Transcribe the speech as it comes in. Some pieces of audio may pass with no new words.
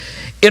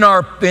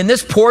In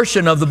this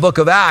portion of the book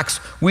of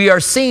Acts, we are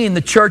seeing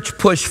the church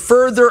push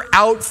further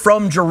out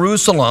from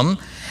Jerusalem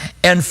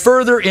and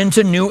further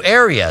into new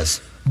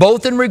areas,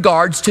 both in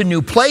regards to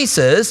new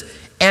places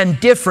and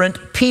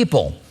different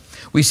people.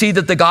 We see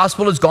that the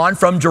gospel has gone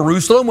from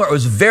Jerusalem, where it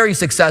was very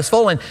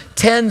successful, and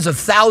tens of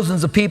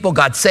thousands of people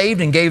got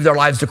saved and gave their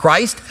lives to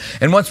Christ.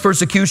 And once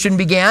persecution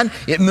began,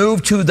 it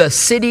moved to the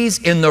cities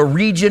in the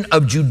region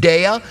of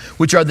Judea,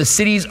 which are the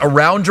cities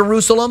around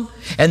Jerusalem.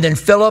 And then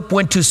Philip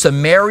went to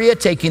Samaria,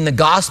 taking the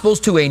gospels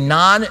to a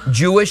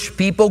non-Jewish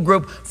people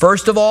group,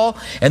 first of all.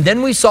 And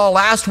then we saw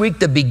last week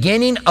the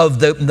beginning of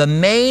the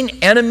main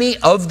enemy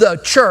of the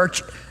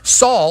church,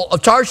 Saul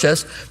of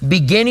Tarsus,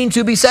 beginning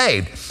to be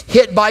saved,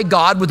 hit by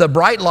God with a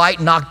bright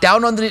light, knocked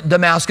down on the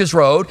Damascus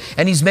road,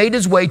 and he's made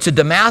his way to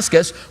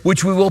Damascus,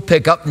 which we will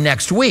pick up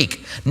next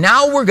week.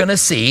 Now we're going to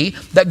see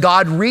that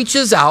God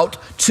reaches out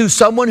to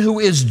someone who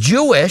is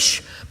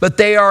Jewish, but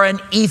they are an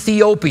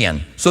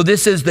Ethiopian. So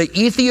this is the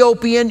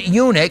Ethiopian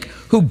eunuch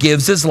who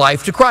gives his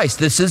life to Christ.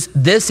 This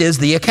is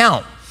the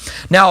account.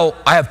 Now,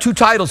 I have two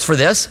titles for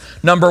this.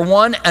 Number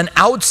one, an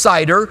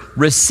outsider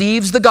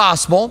receives the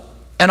gospel.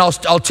 And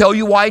I'll tell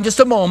you why in just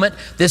a moment.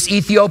 This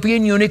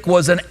Ethiopian eunuch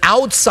was an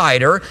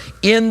outsider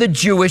in the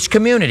Jewish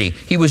community.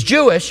 He was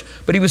Jewish,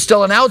 but he was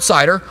still an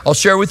outsider. I'll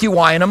share with you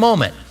why in a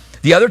moment.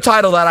 The other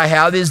title that I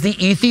have is The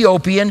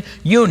Ethiopian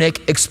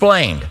Eunuch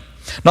Explained.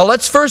 Now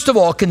let's first of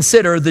all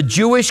consider the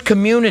Jewish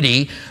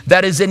community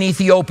that is in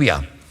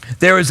Ethiopia.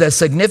 There is a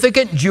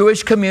significant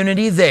Jewish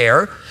community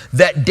there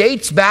that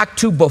dates back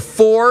to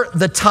before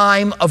the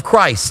time of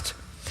Christ.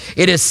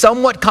 It is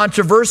somewhat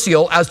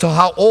controversial as to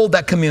how old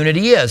that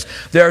community is.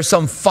 There are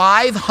some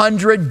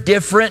 500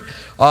 different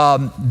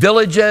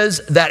villages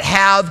that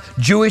have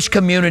Jewish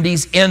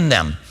communities in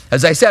them.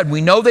 As I said,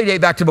 we know they date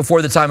back to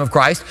before the time of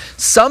Christ.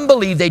 Some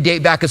believe they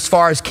date back as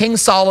far as King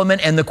Solomon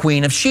and the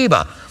Queen of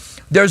Sheba.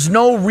 There's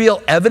no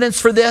real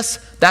evidence for this.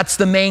 That's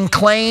the main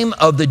claim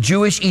of the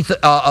Jewish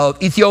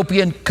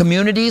Ethiopian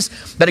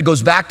communities, that it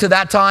goes back to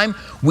that time.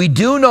 We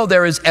do know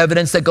there is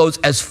evidence that goes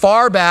as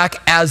far back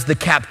as the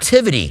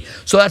captivity.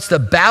 So that's the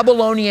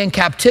Babylonian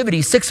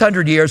captivity,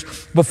 600 years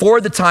before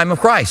the time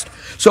of Christ.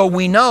 So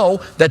we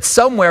know that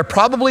somewhere,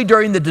 probably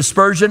during the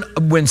dispersion,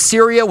 when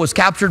Syria was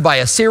captured by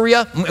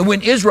Assyria,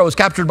 when Israel was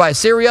captured by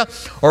Assyria,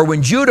 or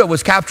when Judah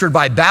was captured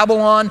by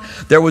Babylon,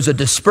 there was a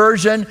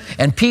dispersion,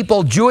 and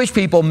Jewish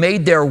people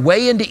made their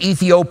way into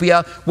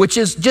Ethiopia, which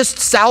is just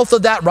south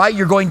of that, right?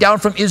 You're going down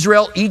from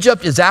Israel.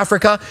 Egypt is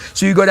Africa.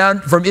 So you go down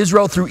from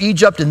Israel through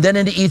Egypt and then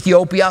into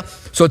Ethiopia.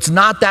 So it's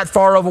not that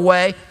far of a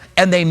way.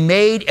 And they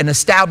made and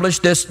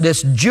established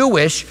this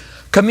Jewish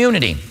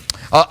community.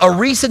 A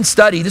recent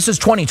study, this is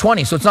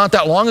 2020, so it's not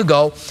that long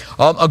ago,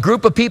 a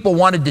group of people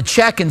wanted to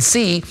check and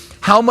see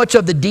how much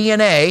of the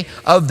DNA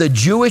of the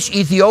Jewish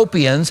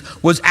Ethiopians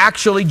was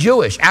actually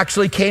Jewish,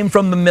 actually came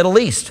from the Middle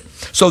East.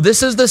 So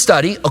this is the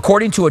study,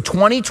 according to a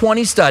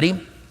 2020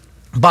 study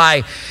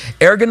by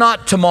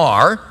Ergonaut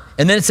Tamar,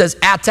 and then it says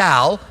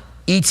Atal,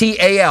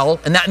 E-T-A-L,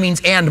 and that means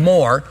and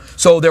more.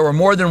 So there were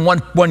more than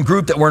one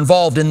group that were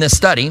involved in this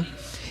study.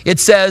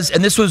 It says,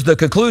 and this was the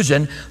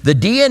conclusion, the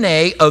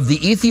DNA of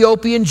the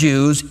Ethiopian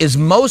Jews is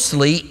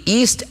mostly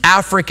East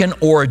African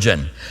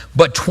origin,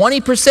 but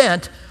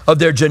 20% of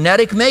their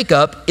genetic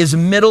makeup is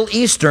Middle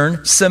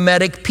Eastern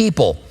Semitic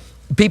people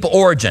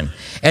origin,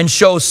 and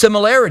shows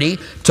similarity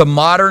to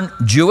modern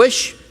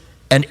Jewish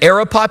and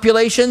Arab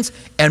populations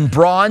and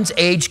Bronze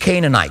Age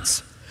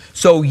Canaanites.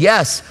 So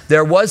yes,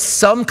 there was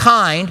some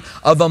kind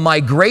of a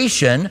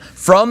migration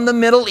from the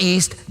Middle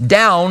East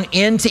down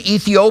into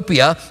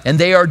Ethiopia, and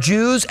they are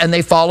Jews and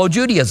they follow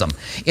Judaism.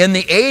 In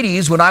the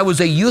 80s, when I was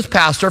a youth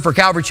pastor for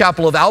Calvary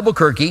Chapel of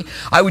Albuquerque,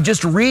 I was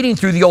just reading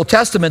through the Old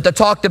Testament that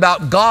talked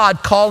about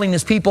God calling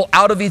his people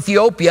out of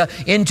Ethiopia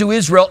into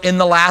Israel in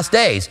the last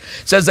days.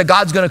 It says that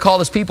God's going to call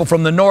his people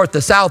from the north,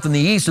 the south, and the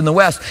east, and the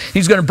west.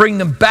 He's going to bring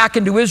them back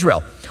into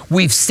Israel.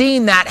 We've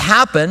seen that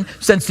happen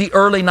since the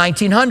early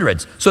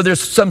 1900s. So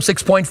there's some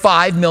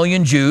 6.5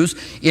 million Jews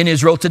in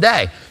Israel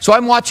today. So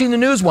I'm watching the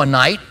news one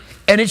night,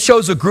 and it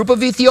shows a group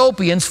of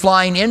Ethiopians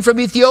flying in from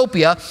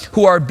Ethiopia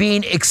who are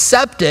being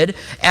accepted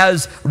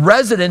as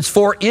residents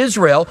for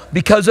Israel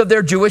because of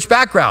their Jewish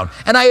background.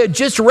 And I had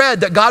just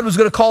read that God was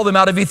going to call them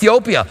out of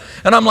Ethiopia.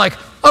 And I'm like,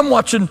 I'm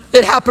watching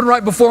it happen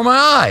right before my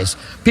eyes.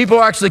 People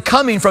are actually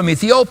coming from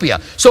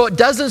Ethiopia. So it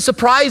doesn't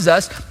surprise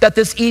us that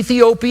this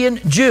Ethiopian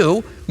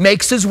Jew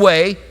makes his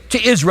way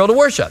to Israel to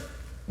worship.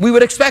 We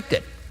would expect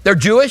it. They're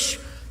Jewish.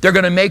 They're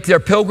going to make their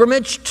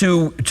pilgrimage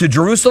to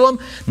Jerusalem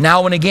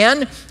now and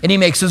again, and he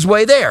makes his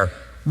way there.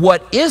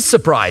 What is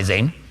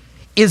surprising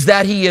is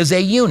that he is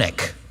a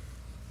eunuch.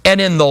 And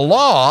in the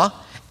law,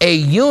 a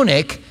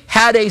eunuch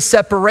had a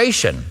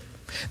separation.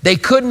 They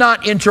could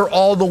not enter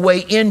all the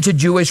way into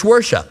Jewish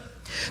worship,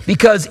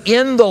 because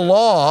in the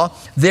law,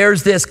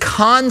 there's this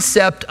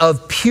concept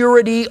of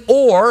purity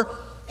or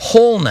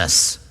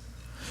wholeness.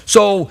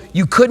 So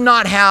you could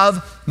not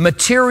have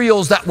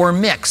materials that were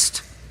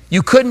mixed.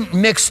 You couldn't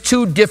mix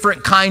two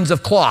different kinds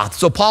of cloth.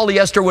 So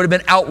polyester would have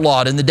been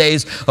outlawed in the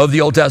days of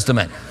the Old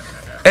Testament.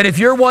 And if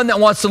you're one that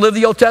wants to live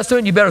the Old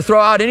Testament, you better throw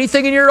out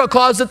anything in your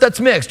closet that's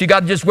mixed. You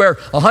got to just wear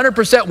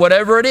 100%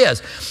 whatever it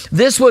is.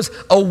 This was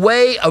a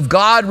way of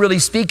God really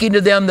speaking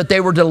to them that they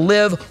were to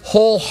live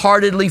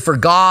wholeheartedly for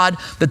God,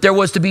 that there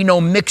was to be no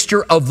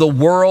mixture of the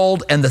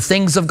world and the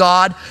things of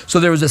God. So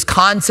there was this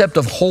concept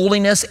of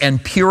holiness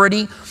and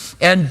purity.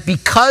 And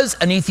because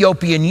an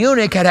Ethiopian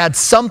eunuch had had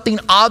something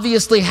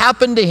obviously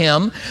happen to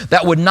him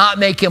that would not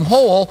make him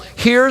whole,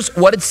 here's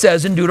what it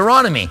says in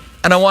Deuteronomy.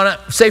 And I want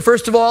to say,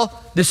 first of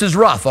all, this is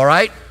rough, all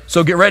right?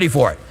 So get ready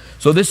for it.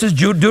 So this is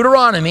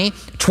Deuteronomy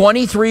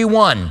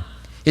 23:1.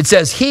 It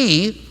says,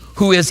 he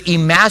who is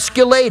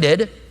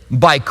emasculated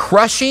by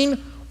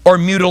crushing or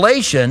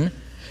mutilation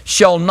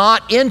shall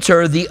not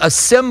enter the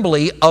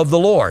assembly of the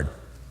Lord.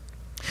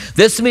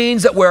 This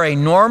means that where a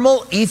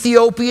normal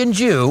Ethiopian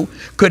Jew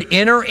could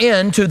enter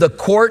into the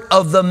court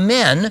of the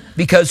men,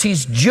 because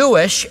he's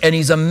Jewish and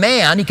he's a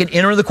man, he can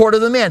enter the court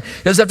of the men.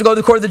 He doesn't have to go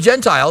to the court of the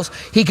Gentiles.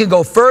 He can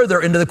go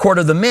further into the court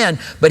of the men,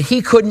 but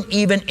he couldn't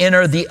even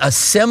enter the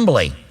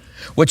assembly,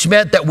 which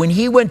meant that when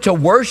he went to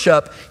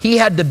worship, he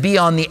had to be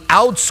on the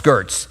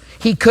outskirts.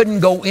 He couldn't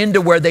go into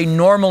where they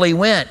normally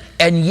went.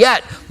 And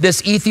yet,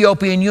 this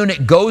Ethiopian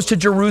eunuch goes to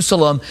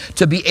Jerusalem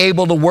to be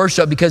able to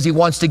worship because he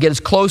wants to get as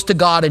close to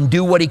God and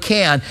do what he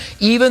can,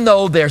 even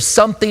though there's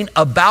something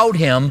about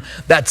him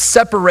that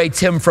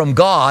separates him from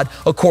God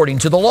according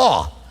to the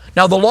law.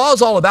 Now, the law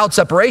is all about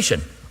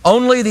separation.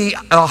 Only the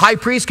high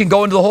priest can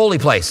go into the holy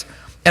place,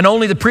 and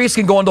only the priest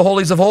can go into the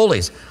holies of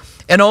holies.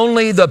 And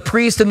only the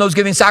priest and those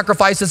giving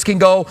sacrifices can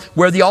go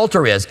where the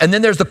altar is. And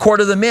then there's the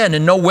court of the men,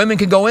 and no women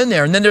can go in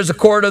there. And then there's the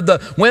court of the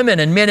women,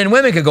 and men and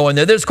women can go in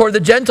there. There's the court of the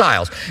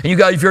Gentiles. And you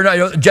guys, if you're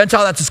not a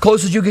Gentile, that's as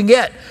close as you can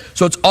get.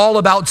 So it's all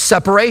about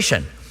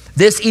separation.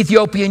 This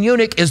Ethiopian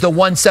eunuch is the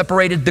one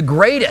separated the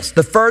greatest,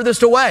 the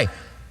furthest away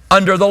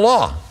under the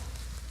law.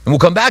 And we'll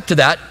come back to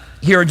that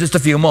here in just a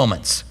few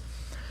moments.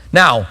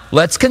 Now,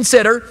 let's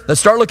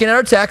start looking at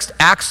our text,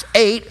 Acts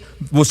 8.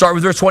 We'll start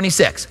with verse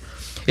 26.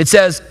 It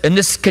says, and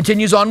this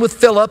continues on with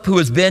Philip, who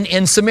has been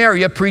in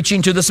Samaria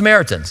preaching to the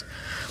Samaritans.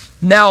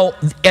 Now,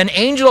 an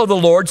angel of the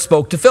Lord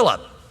spoke to Philip.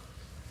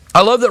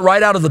 I love that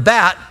right out of the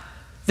bat,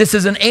 this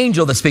is an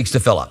angel that speaks to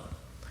Philip.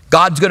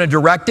 God's going to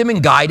direct him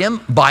and guide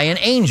him by an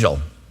angel.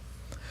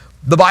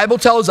 The Bible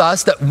tells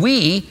us that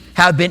we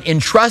have been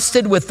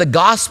entrusted with the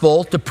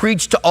gospel to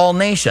preach to all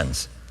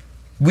nations.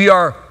 We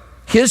are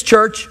his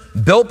church,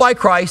 built by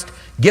Christ,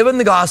 given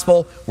the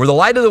gospel. We're the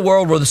light of the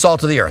world. We're the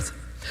salt of the earth.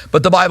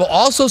 But the Bible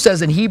also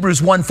says in Hebrews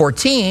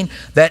 1:14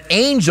 that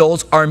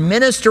angels are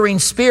ministering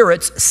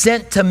spirits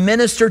sent to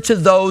minister to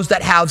those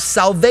that have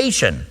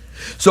salvation.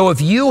 So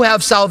if you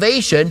have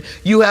salvation,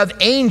 you have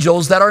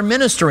angels that are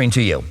ministering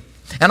to you.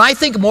 And I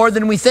think more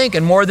than we think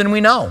and more than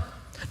we know.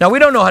 Now, we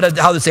don't know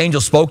how this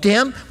angel spoke to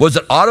him. Was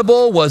it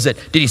audible? Did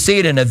he see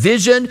it in a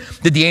vision?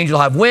 Did the angel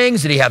have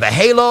wings? Did he have a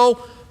halo?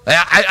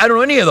 I don't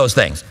know any of those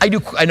things.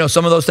 I know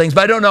some of those things,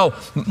 but I don't know,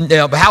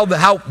 how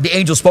the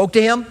angel spoke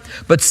to him.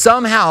 But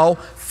somehow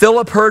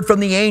Philip heard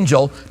from the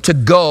angel to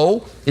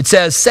go, it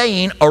says,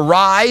 saying,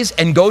 arise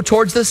and go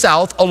towards the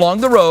south along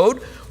the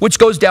road, which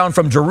goes down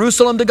from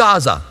Jerusalem to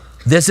Gaza.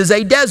 This is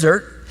a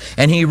desert.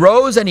 And he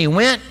rose and he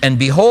went, and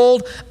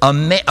behold, a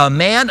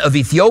man of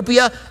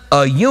Ethiopia,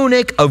 a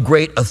eunuch of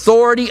great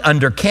authority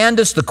under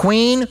Candace, the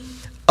queen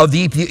of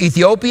the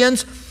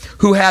Ethiopians,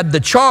 who had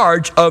the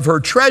charge of her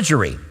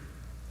treasury.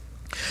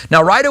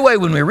 Now, right away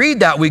when we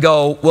read that, we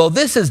go, well,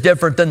 this is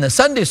different than the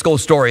Sunday school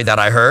story that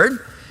I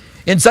heard.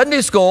 In Sunday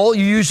school,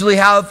 you usually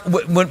have,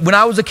 when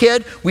I was a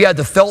kid, we had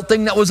the felt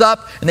thing that was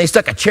up, and they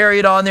stuck a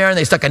chariot on there, and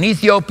they stuck an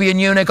Ethiopian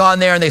eunuch on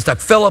there, and they stuck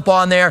Philip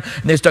on there,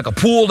 and they stuck a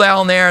pool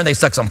down there, and they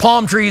stuck some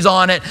palm trees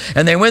on it,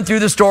 and they went through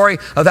the story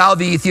of how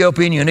the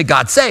Ethiopian eunuch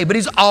got saved. But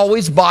he's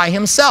always by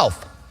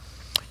himself.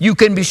 You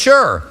can be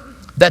sure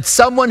that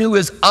someone who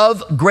is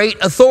of great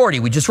authority,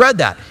 we just read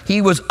that,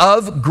 he was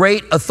of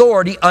great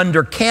authority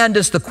under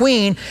Candace the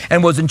queen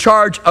and was in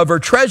charge of her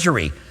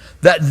treasury,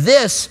 that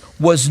this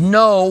was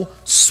no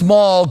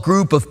small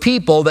group of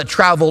people that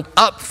traveled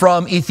up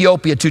from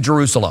Ethiopia to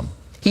Jerusalem.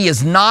 He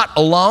is not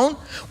alone.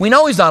 We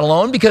know he's not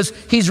alone because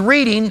he's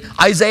reading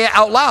Isaiah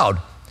out loud.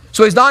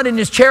 So he's not in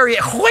his chariot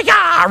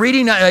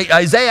reading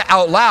Isaiah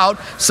out loud.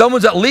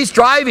 Someone's at least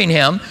driving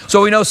him,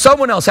 so we know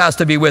someone else has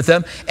to be with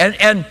him.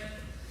 And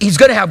he's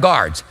going to have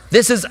guards.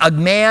 This is a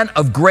man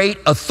of great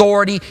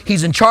authority.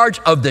 He's in charge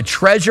of the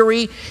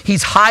treasury.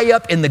 He's high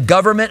up in the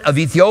government of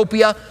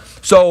Ethiopia.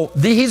 So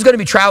he's going to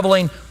be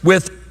traveling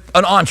with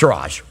an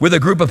entourage, with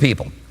a group of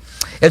people.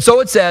 And so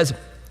it says,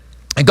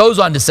 it goes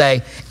on to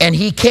say, and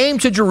he came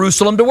to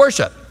Jerusalem to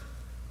worship.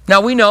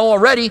 Now we know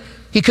already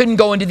he couldn't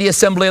go into the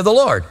assembly of the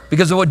Lord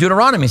because of what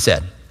Deuteronomy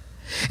said.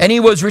 And he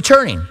was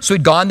returning. So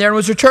he'd gone there and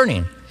was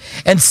returning.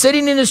 And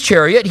sitting in his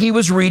chariot, he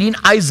was reading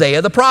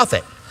Isaiah the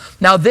prophet.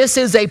 Now this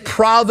is a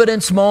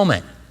providence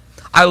moment.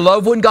 I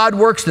love when God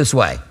works this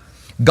way.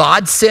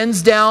 God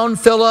sends down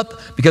Philip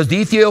because the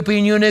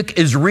Ethiopian eunuch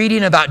is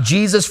reading about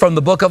Jesus from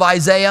the book of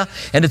Isaiah,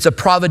 and it's a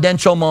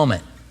providential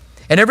moment.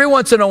 And every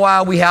once in a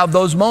while we have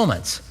those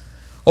moments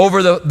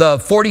Over the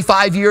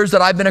 45 years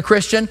that I've been a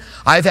Christian,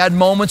 I've had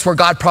moments where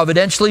God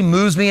providentially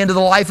moves me into the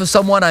life of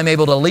someone. I'm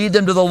able to lead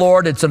them to the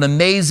Lord. It's an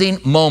amazing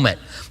moment.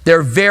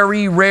 They're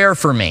very rare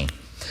for me.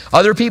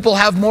 Other people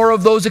have more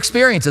of those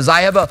experiences.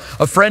 I have a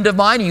friend of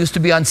mine. He used to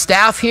be on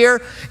staff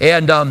here,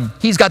 and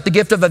he's got the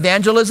gift of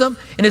evangelism,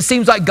 and it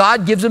seems like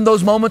God gives him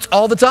those moments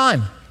all the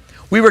time.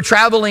 We were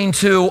traveling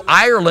to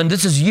Ireland.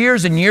 This is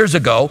years and years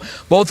ago.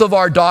 Both of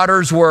our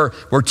daughters were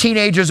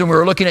teenagers, and we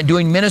were looking at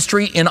doing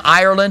ministry in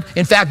Ireland.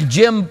 In fact,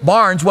 Jim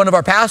Barnes, one of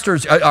our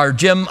pastors,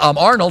 Jim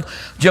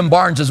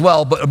Barnes as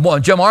well,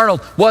 but Jim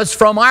Arnold was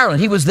from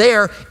Ireland. He was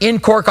there in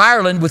Cork,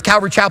 Ireland with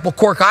Calvary Chapel,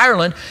 Cork,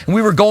 Ireland, and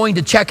we were going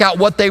to check out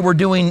what they were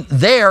doing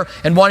there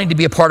and wanting to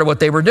be a part of what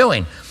they were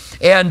doing.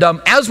 And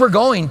as we're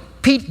going,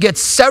 Pete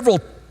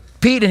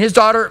and his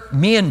daughter,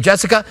 me and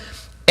Jessica,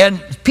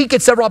 and Pete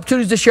gets several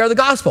opportunities to share the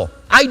gospel.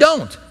 I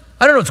don't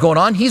know what's going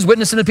on. He's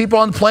witnessing to people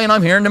on the plane.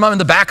 I'm hearing him. I'm in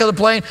the back of the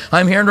plane.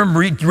 I'm hearing him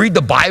read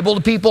the Bible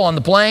to people on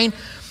the plane.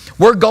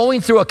 We're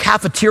going through a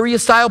cafeteria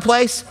style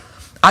place.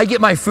 I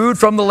get my food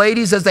from the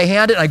ladies as they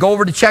hand it, and I go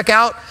over to check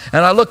out,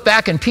 and I look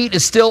back, and Pete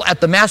is still at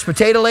the mashed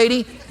potato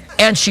lady,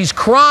 and she's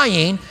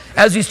crying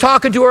as he's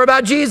talking to her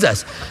about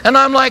Jesus. And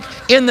I'm like,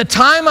 in the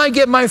time I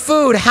get my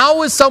food,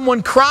 how is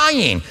someone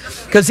crying?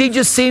 Because he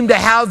just seemed to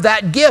have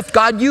that gift.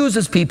 God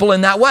uses people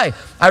in that way.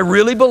 I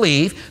really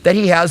believe that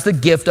he has the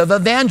gift of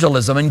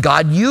evangelism, and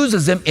God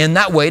uses him in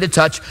that way to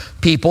touch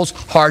people's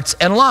hearts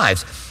and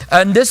lives.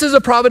 And this is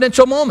a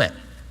providential moment.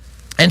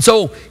 And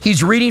so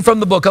he's reading from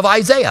the book of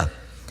Isaiah.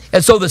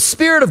 And so the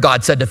Spirit of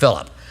God said to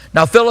Philip,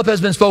 now Philip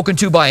has been spoken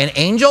to by an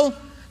angel.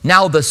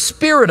 Now the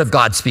Spirit of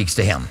God speaks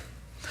to him.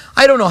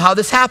 I don't know how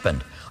this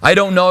happened. I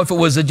don't know if it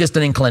was just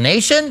an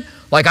inclination,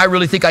 like I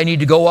really think I need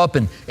to go up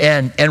and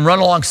run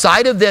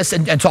alongside of this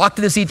and talk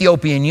to this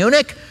Ethiopian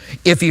eunuch.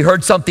 If he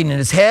heard something in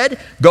his head,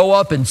 go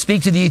up and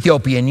speak to the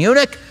Ethiopian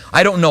eunuch.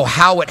 I don't know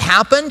how it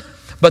happened,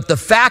 but the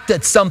fact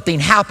that something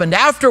happened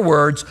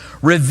afterwards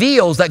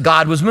reveals that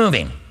God was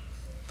moving.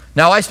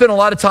 Now, I spent a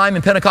lot of time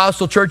in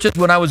Pentecostal churches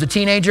when I was a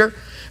teenager,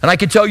 and I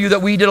can tell you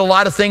that we did a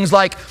lot of things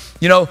like,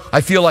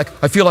 I feel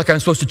like I'm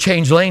supposed to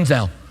change lanes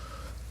now.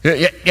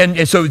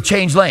 And so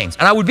change lanes.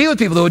 And I would be with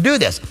people that would do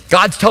this.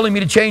 God's telling me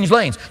to change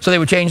lanes. So they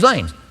would change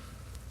lanes.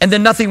 And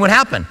then nothing would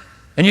happen.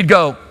 And you'd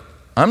go,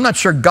 I'm not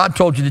sure God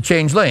told you to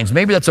change lanes.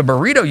 Maybe that's a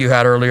burrito you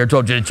had earlier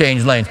told you to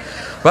change lanes.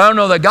 But I don't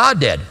know that God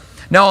did.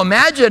 Now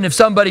imagine if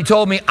somebody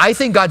told me, I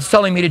think God's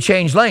telling me to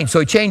change lanes. So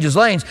he changes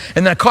lanes,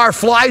 and then a car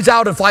flies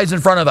out and flies in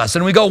front of us.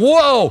 And we go,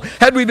 whoa,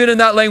 had we been in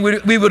that lane,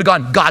 we would have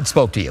gone, God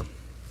spoke to you.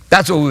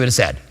 That's what we would have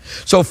said.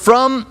 So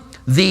from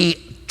the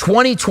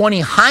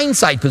 2020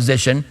 hindsight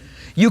position,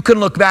 you can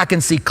look back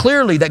and see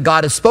clearly that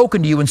God has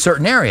spoken to you in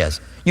certain areas.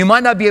 You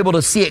might not be able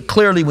to see it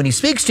clearly when he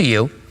speaks to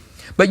you,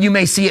 but you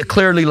may see it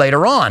clearly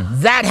later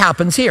on. That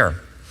happens here.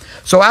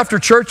 So after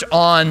church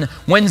on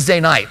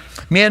Wednesday night,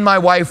 me and my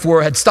wife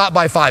had stopped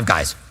by Five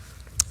Guys.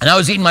 And I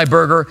was eating my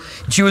burger,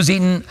 and she was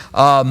eating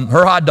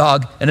her hot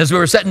dog. And as we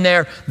were sitting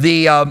there,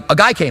 a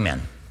guy came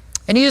in,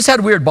 and he just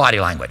had weird body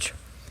language.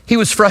 He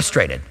was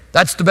frustrated.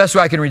 That's the best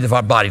way I can read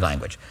the body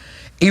language.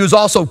 He was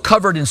also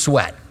covered in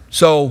sweat.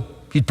 So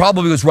he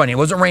probably was running. It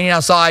wasn't raining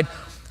outside,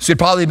 so he'd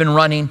probably been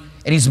running,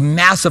 and he's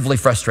massively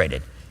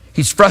frustrated.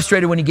 He's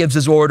frustrated when he gives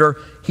his order.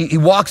 He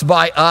walks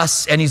by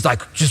us, and he's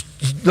like, just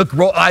look,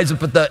 roll eyes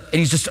up at and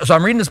he's just, so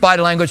I'm reading this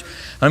body language,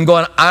 and I'm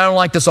going, I don't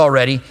like this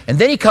already. And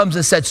then he comes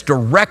and sits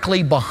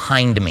directly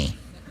behind me.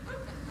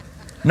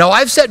 Now,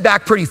 I've sat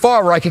back pretty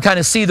far where I can kind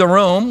of see the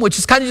room, which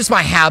is kind of just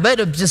my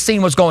habit of just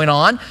seeing what's going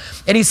on,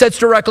 and he sits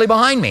directly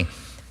behind me.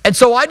 And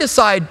so I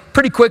decide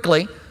pretty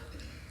quickly,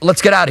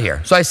 let's get out of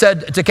here. So I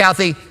said to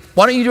Kathy,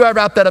 why don't you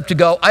wrap that up to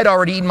go? I'd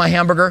already eaten my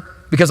hamburger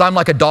because I'm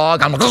like a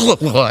dog. I'm like,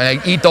 I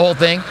eat the whole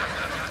thing.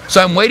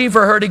 So I'm waiting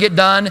for her to get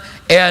done.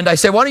 And I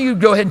say, why don't you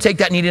go ahead and take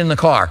that and eat it in the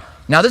car?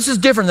 Now, this is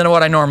different than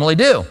what I normally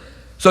do.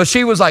 So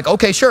she was like,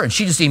 okay, sure. And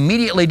she just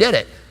immediately did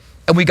it.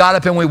 And we got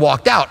up and we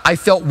walked out. I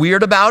felt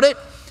weird about it.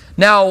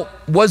 Now,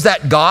 was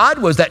that God?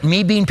 Was that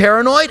me being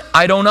paranoid?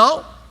 I don't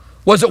know.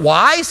 Was it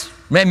wise?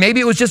 Maybe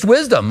it was just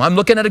wisdom. I'm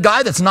looking at a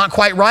guy that's not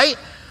quite right.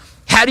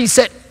 Had he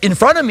sat in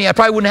front of me, I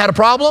probably wouldn't have had a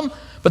problem.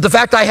 But the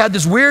fact I had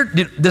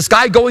this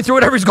guy going through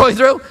whatever he's going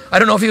through, I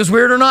don't know if he was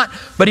weird or not,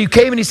 but he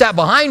came and he sat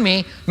behind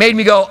me, made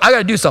me go, I got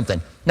to do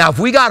something. Now, if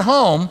we got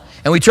home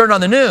and we turned on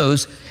the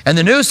news, and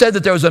the news said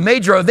that there was a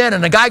major event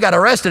and a guy got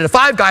arrested at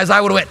Five Guys, I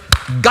would have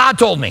went, God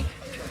told me.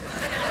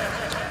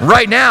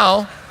 Right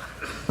now,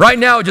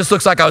 it just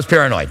looks like I was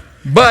paranoid.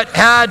 But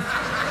had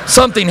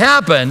something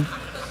happened,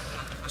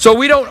 so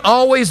we don't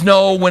always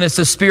know when it's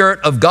the Spirit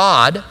of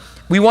God.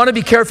 We want to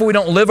be careful we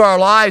don't live our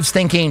lives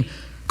thinking,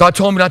 God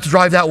told me not to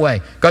drive that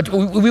way.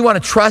 We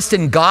want to trust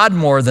in God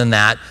more than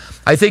that.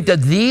 I think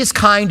that these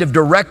kind of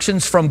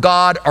directions from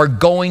God are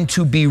going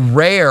to be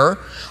rare.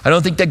 I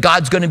don't think that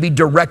God's going to be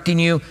directing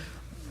you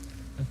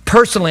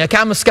personally.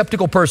 I'm a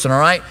skeptical person, all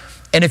right?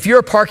 And if you're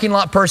a parking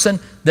lot person,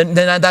 then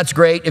that's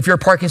great. If you're a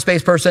parking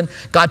space person,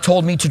 God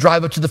told me to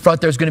drive up to the front.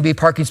 There's going to be a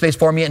parking space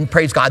for me, and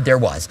praise God, there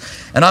was.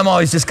 And I'm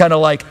always just kind of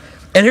like,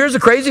 And here's the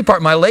crazy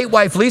part. My late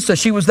wife, Lisa,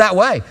 she was that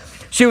way.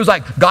 She was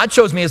like, God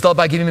shows me his love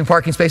by giving me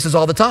parking spaces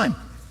all the time.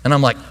 And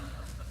I'm like,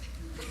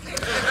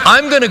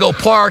 I'm going to go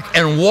park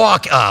and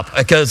walk up,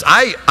 because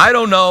I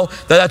don't know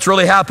that that's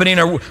really happening,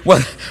 or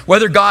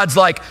whether God's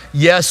like,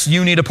 yes,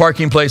 you need a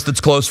parking place that's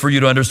close for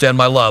you to understand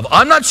my love.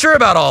 I'm not sure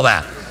about all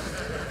that.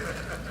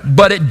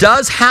 But it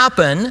does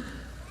happen,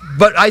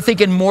 but I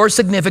think in more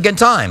significant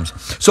times.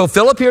 So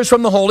Philip hears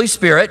from the Holy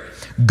Spirit,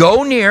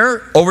 go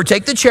near,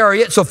 overtake the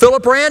chariot. So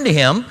Philip ran to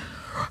him,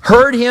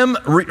 heard him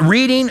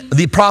reading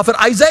the prophet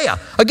Isaiah.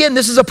 Again,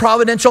 this is a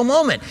providential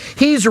moment.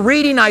 He's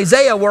reading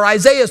Isaiah, where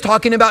Isaiah is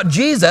talking about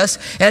Jesus,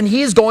 and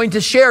he's going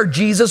to share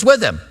Jesus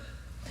with him.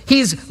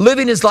 He's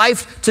living his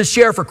life to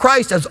share for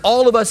Christ, as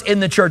all of us in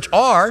the church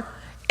are,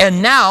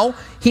 and now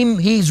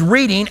he's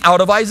reading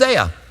out of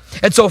Isaiah.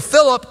 And so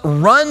Philip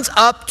runs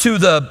up to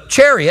the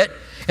chariot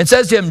and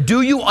says to him,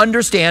 do you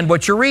understand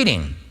what you're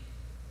reading?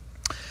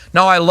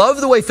 Now, I love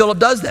the way Philip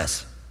does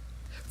this.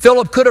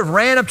 Philip could have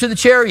ran up to the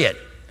chariot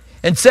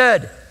and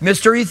said,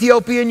 Mr.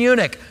 Ethiopian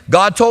eunuch,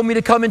 God told me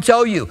to come and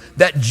tell you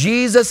that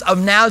Jesus of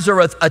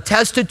Nazareth,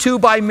 attested to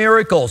by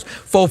miracles,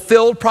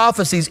 fulfilled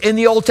prophecies in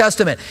the Old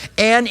Testament,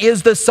 and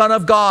is the Son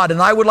of God.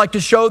 And I would like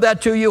to show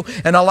that to you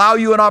and allow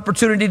you an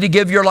opportunity to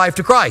give your life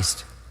to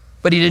Christ.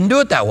 But he didn't do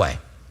it that way.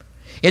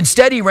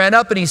 Instead, he ran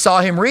up and he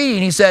saw him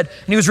reading. He said,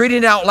 and he was reading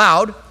it out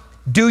loud,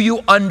 do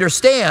you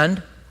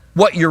understand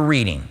what you're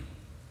reading?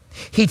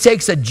 He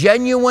takes a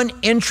genuine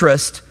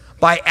interest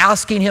by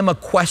asking him a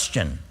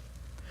question.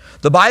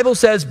 The Bible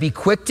says, be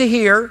quick to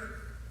hear,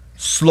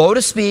 slow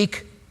to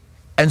speak,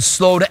 and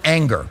slow to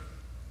anger.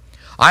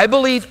 I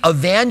believe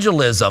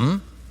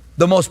evangelism,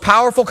 the most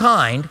powerful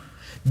kind,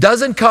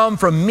 doesn't come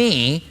from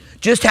me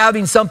just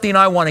having something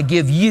I want to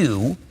give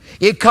you.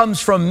 It comes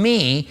from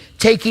me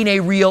taking a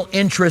real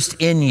interest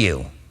in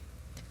you,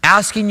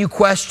 asking you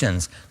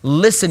questions,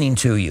 listening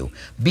to you,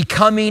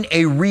 becoming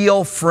a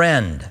real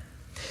friend.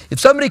 If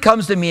somebody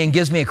comes to me and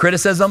gives me a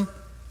criticism,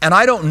 and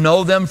I don't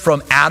know them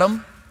from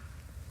Adam,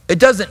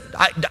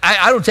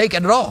 I don't take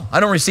it at all. I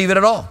don't receive it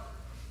at all,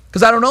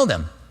 because I don't know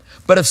them.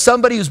 But if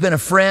somebody who's been a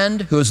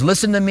friend, who has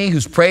listened to me,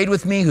 who's prayed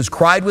with me, who's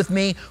cried with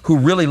me, who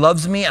really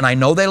loves me, and I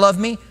know they love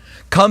me,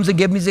 comes and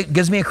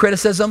gives me a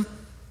criticism,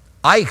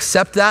 I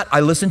accept that.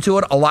 I listen to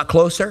it a lot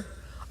closer.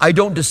 I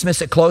don't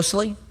dismiss it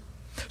closely.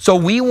 So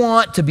we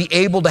want to be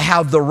able to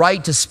have the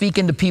right to speak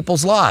into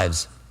people's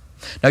lives.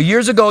 Now,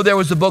 years ago, there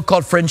was a book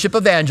called Friendship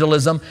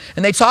Evangelism,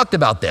 and they talked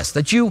about this,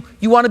 that you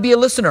want to be a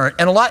listener.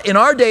 And a lot in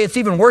our day, it's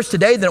even worse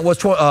today than it was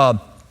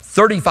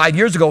 35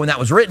 years ago when that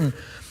was written.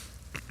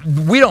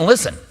 We don't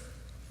listen.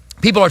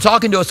 People are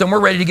talking to us, and we're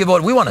ready to give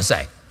what we want to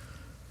say.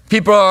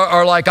 People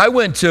are like, I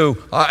went to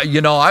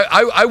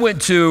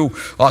Cancun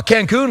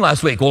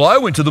last week. Well, I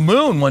went to the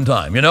moon one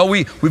time.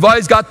 We've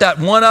always got that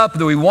one up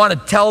that we want to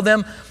tell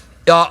them.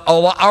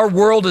 Our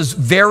world is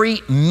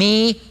very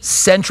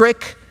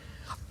me-centric.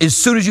 As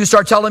soon as you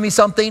start telling me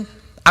something,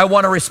 I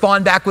want to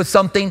respond back with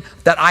something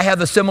that I have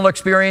a similar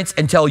experience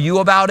and tell you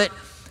about it.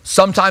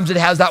 Sometimes it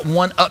has that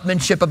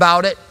one-upmanship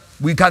about it.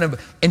 We kind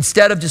of,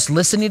 instead of just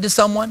listening to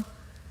someone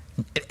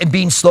and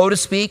being slow to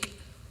speak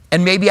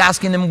and maybe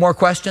asking them more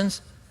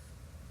questions.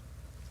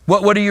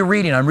 What are you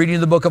reading? I'm reading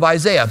the book of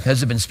Isaiah.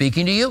 Has it been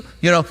speaking to you?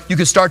 You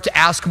can start to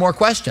ask more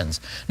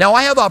questions. Now,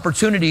 I have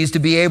opportunities to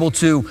be able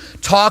to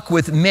talk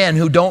with men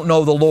who don't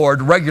know the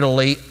Lord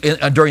regularly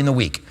during the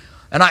week.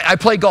 And I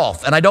play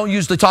golf, and I don't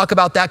usually talk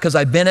about that because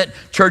I've been at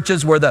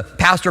churches where the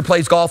pastor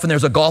plays golf and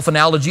there's a golf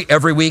analogy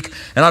every week,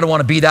 and I don't want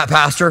to be that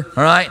pastor,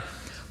 all right?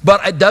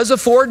 But it does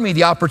afford me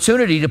the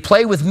opportunity to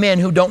play with men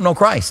who don't know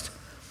Christ.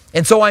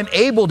 And so I'm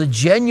able to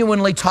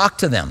genuinely talk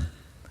to them.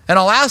 And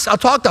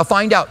I'll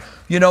find out,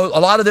 a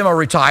lot of them are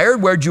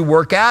retired. Where'd you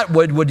work at?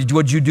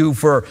 What'd you do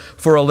for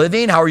a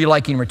living? How are you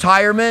liking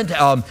retirement?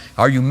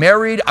 Are you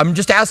married? I'm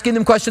just asking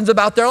them questions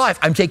about their life.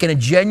 I'm taking a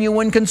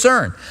genuine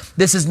concern.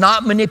 This is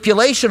not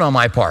manipulation on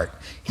my part.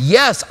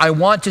 Yes, I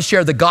want to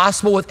share the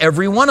gospel with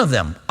every one of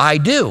them. I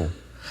do.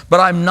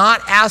 But I'm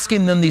not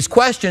asking them these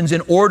questions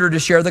in order to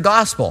share the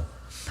gospel.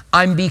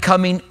 I'm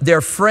becoming their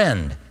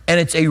friend. And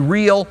it's a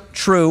real,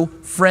 true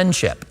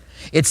friendship.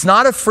 It's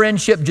not a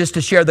friendship just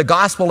to share the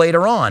gospel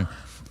later on.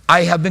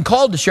 I have been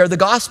called to share the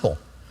gospel,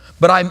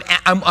 but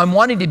I'm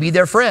wanting to be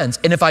their friends.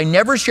 And if I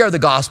never share the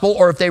gospel,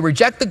 or if they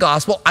reject the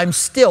gospel, I'm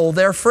still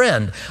their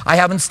friend. I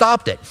haven't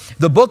stopped it.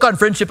 The book on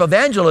friendship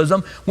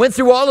evangelism went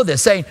through all of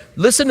this, saying,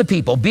 listen to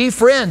people, be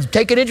friends,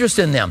 take an interest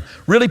in them,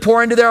 really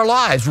pour into their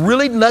lives,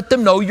 really let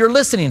them know you're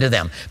listening to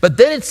them. But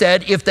then it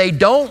said, if they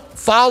don't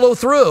follow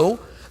through,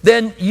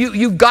 then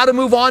you've got to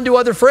move on to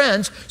other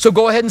friends, so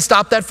go ahead and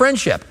stop that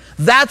friendship.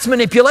 That's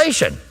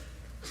manipulation.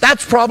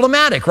 That's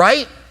problematic,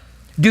 right?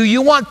 Do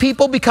you want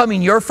people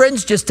becoming your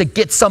friends just to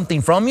get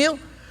something from you?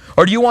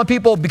 Or do you want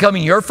people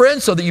becoming your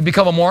friends so that you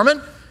become a Mormon?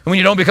 And when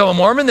you don't become a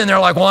Mormon, then they're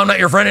like, well, I'm not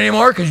your friend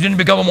anymore because you didn't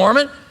become a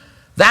Mormon?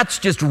 That's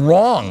just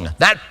wrong.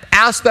 That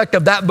aspect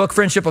of that book,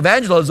 Friendship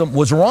Evangelism,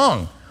 was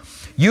wrong.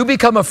 You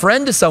become a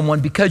friend to someone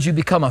because you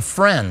become a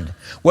friend,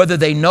 whether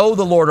they know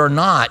the Lord or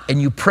not,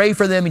 and you pray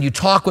for them and you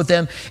talk with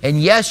them.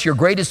 And yes, your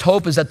greatest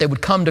hope is that they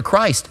would come to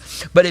Christ,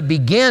 but it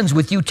begins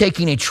with you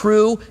taking a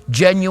true,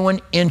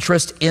 genuine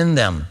interest in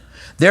them.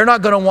 They're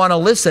not going to want to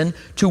listen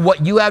to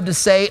what you have to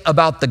say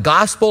about the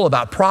gospel,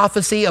 about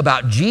prophecy,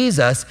 about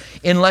Jesus,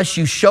 unless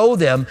you show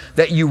them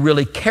that you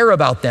really care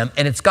about them.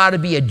 And it's got to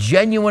be a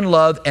genuine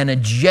love and a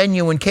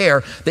genuine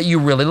care that you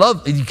really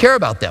love, you care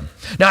about them.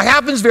 Now, it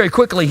happens very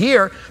quickly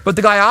here, but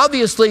the guy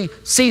obviously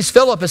sees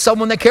Philip as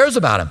someone that cares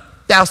about him.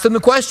 Asked him the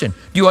question,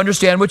 do you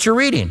understand what you're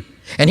reading?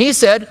 And he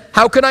said,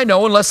 how can I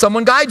know unless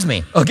someone guides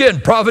me?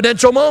 Again,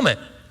 providential moment.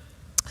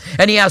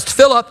 And he asked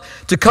Philip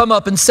to come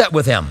up and sit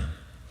with him.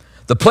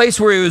 The place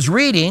where he was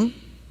reading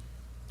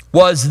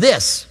was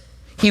this.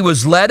 He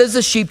was led as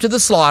a sheep to the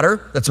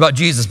slaughter. That's about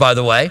Jesus, by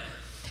the way.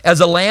 As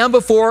a lamb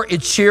before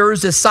its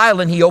shearers is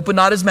silent, he opened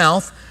not his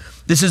mouth.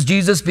 This is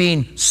Jesus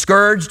being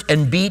scourged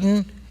and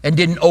beaten and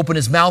didn't open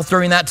his mouth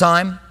during that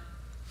time.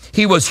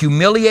 He was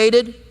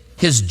humiliated.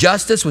 His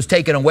justice was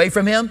taken away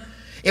from him.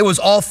 It was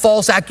all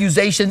false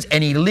accusations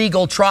and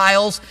illegal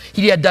trials.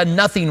 He had done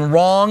nothing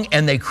wrong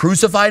and they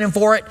crucified him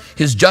for it.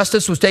 His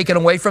justice was taken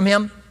away from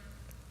him.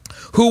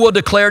 Who will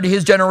declare to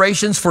his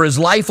generations, for his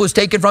life was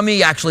taken from him,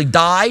 he actually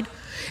died.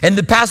 And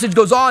the passage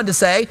goes on to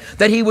say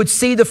that he would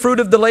see the fruit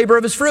of the labor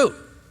of his fruit.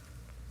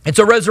 It's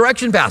a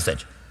resurrection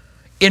passage.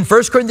 In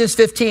 1 Corinthians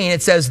 15,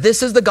 it says,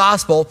 this is the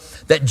gospel,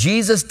 that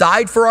Jesus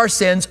died for our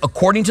sins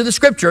according to the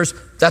scriptures.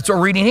 That's what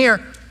we're reading here.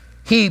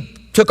 He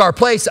took our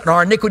place and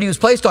our iniquity was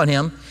placed on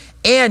him,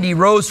 and he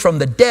rose from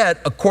the dead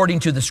according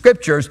to the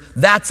scriptures.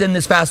 That's in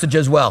this passage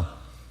as well.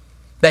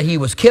 That he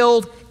was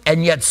killed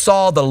and yet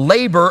saw the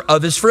labor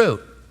of his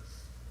fruit.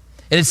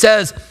 And it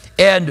says,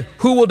 and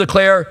who will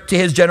declare to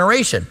his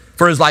generation?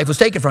 For his life was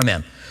taken from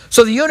him.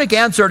 So the eunuch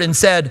answered and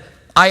said,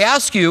 I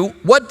ask you,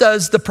 whom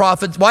does the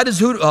prophet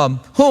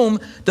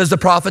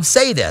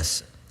say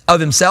this?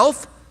 Of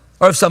himself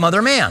or of some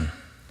other man?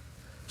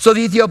 So the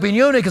Ethiopian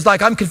eunuch is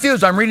like, I'm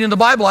confused. I'm reading the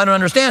Bible. I don't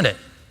understand it.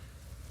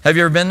 Have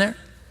you ever been there?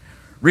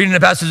 Reading the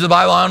passage of the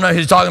Bible. I don't know if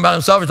he's talking about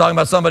himself or talking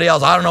about somebody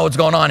else. I don't know what's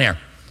going on here.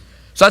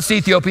 So that's the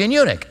Ethiopian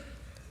eunuch.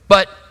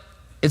 But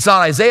it's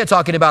not Isaiah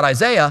talking about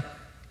Isaiah.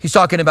 He's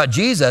talking about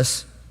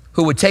Jesus,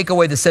 who would take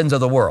away the sins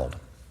of the world.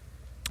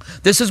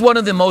 This is one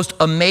of the most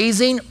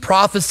amazing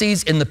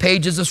prophecies in the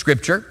pages of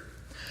Scripture.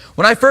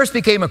 When I first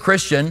became a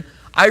Christian,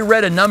 I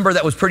read a number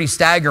that was pretty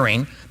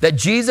staggering, that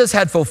Jesus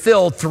had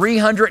fulfilled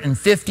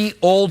 350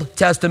 Old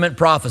Testament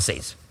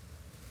prophecies.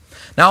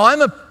 Now,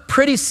 I'm a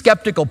pretty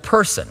skeptical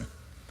person.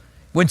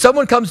 When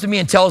someone comes to me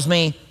and tells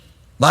me,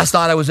 last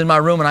night I was in my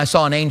room and I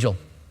saw an angel.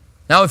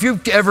 Now, if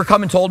you've ever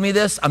come and told me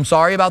this, I'm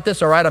sorry about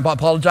this, all right? I'm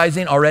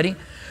apologizing already.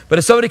 But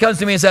if somebody comes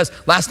to me and says,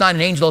 last night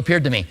an angel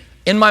appeared to me,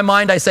 in my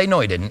mind I say, no,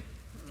 he didn't.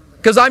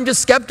 Because I'm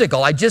just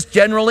skeptical. I just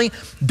generally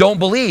don't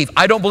believe.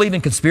 I don't believe in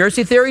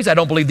conspiracy theories. I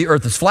don't believe the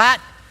earth is flat.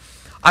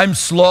 I'm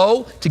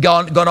slow to go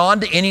on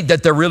to any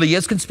that there really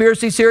is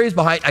conspiracy theories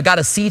behind. I got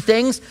to see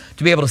things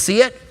to be able to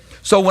see it.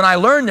 So when I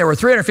learned there were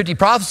 350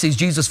 prophecies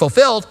Jesus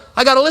fulfilled,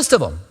 I got a list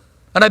of them.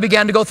 And I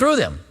began to go through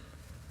them.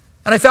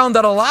 And I found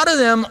that a lot of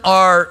them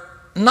are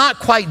not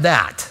quite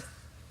that.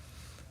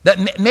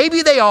 That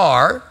maybe they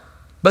are,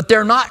 but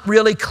they're not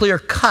really clear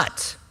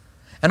cut.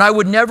 And I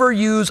would never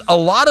use a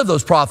lot of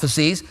those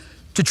prophecies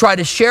to try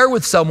to share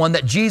with someone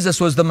that Jesus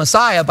was the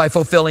Messiah by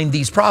fulfilling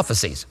these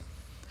prophecies.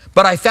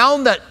 But I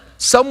found that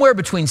somewhere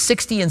between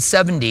 60 and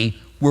 70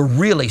 were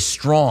really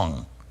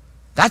strong.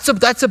 That's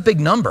a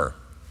big number.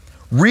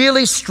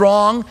 Really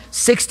strong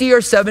 60 or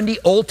 70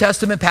 Old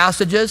Testament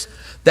passages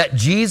that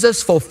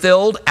Jesus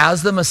fulfilled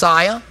as the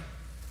Messiah.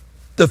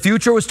 The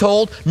future was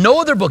told.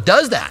 No other book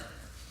does that.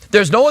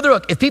 There's no other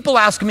book. If people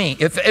ask me,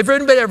 if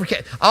anybody ever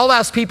can, I'll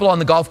ask people on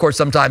the golf course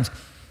sometimes,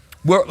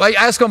 I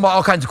ask them about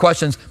all kinds of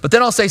questions, but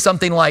then I'll say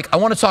something like, I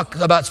want to talk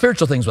about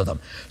spiritual things with them.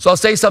 So I'll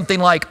say something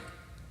like,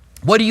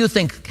 what do you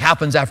think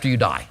happens after you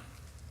die?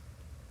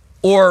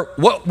 Or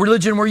what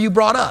religion were you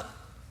brought up?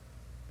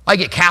 I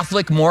get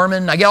Catholic,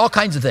 Mormon, I get all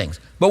kinds of things.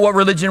 But what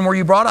religion were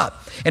you brought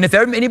up? And if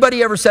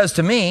anybody ever says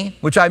to me,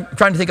 which I'm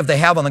trying to think if they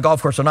have on the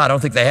golf course or not, I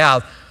don't think they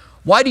have,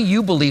 why do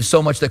you believe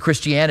so much that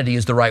Christianity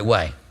is the right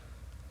way?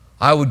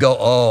 I would go,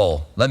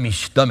 oh, let me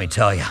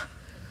tell you.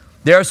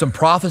 There are some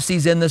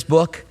prophecies in this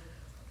book.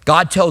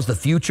 God tells the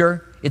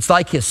future. It's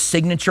like his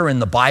signature in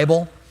the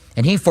Bible.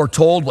 And he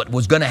foretold what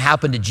was going to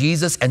happen to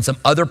Jesus and some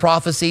other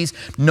prophecies.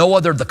 The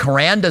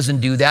Quran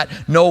doesn't do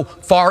that. No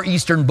Far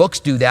Eastern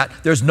books do that.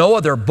 There's no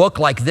other book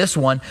like this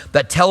one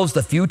that tells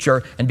the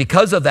future. And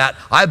because of that,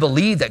 I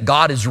believe that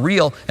God is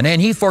real.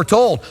 And he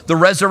foretold the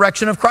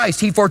resurrection of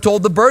Christ. He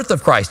foretold the birth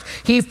of Christ.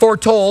 He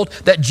foretold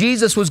that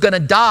Jesus was going to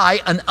die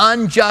an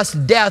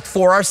unjust death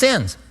for our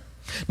sins.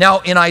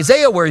 Now, in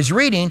Isaiah, where he's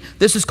reading,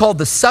 this is called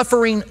the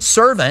suffering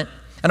servant.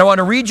 And I want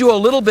to read you a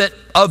little bit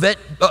of it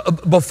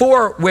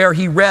before where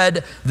he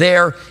read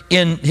there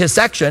in his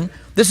section.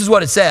 This is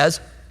what it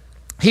says.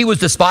 He was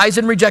despised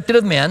and rejected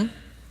of men,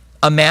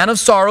 a man of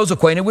sorrows,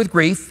 acquainted with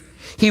grief.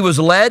 He was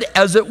led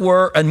as it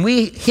were, and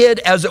we hid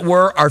as it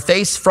were our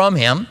face from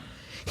him.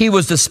 He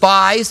was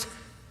despised,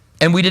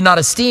 and we did not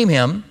esteem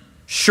him.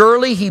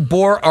 Surely he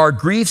bore our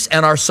griefs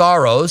and our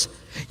sorrows,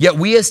 yet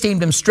we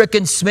esteemed him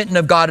stricken, smitten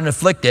of God, and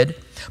afflicted.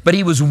 But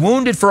he was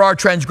wounded for our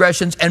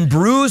transgressions and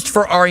bruised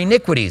for our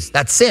iniquities.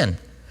 That's sin.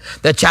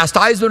 The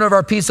chastisement of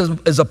our peace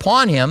is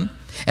upon him,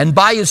 and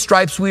by his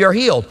stripes we are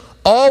healed.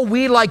 All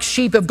we like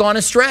sheep have gone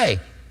astray.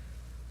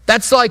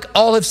 That's like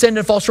all have sinned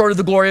and fall short of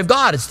the glory of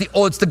God. It's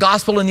the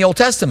gospel in the Old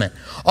Testament.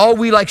 All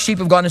we like sheep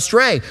have gone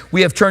astray.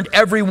 We have turned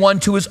everyone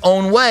to his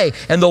own way,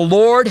 and the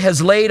Lord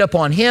has laid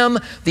upon him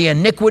the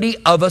iniquity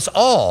of us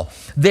all.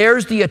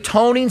 There's the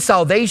atoning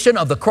salvation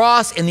of the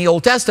cross in the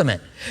Old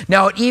Testament.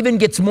 Now it even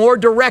gets more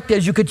direct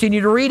as you continue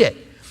to read it,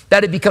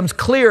 that it becomes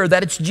clear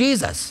that it's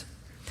Jesus.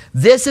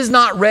 This is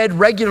not read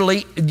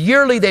regularly.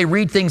 Yearly they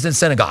read things in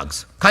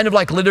synagogues, kind of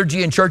like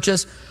liturgy in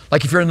churches.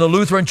 Like if you're in the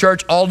Lutheran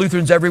church, all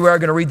Lutherans everywhere are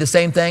going to read the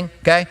same thing,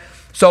 okay?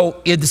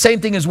 So the same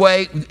thing is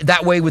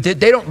that way with it.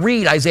 They don't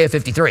read Isaiah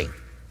 53.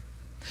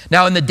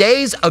 Now in the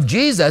days of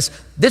Jesus,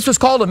 this was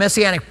called a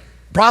messianic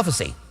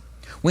prophecy.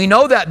 We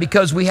know that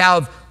because we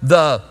have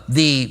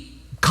the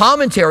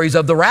commentaries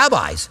of the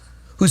rabbis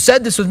who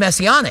said this was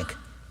messianic,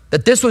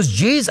 that this was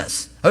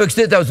Jesus,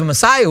 that was the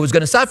Messiah who was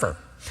going to suffer.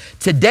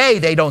 Today,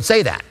 they don't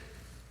say that.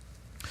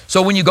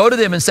 So when you go to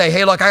them and say,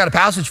 hey, look, I got a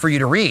passage for you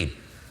to read,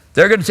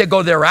 they're going to go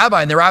to their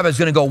rabbi, and their rabbi is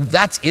going to go,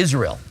 that's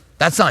Israel.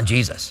 That's not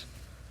Jesus.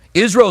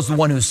 Israel's the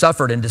one who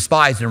suffered and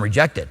despised and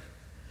rejected.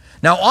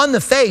 Now, on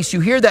the face, you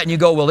hear that and you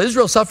go, well,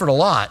 Israel suffered a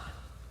lot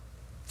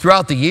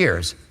throughout the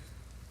years.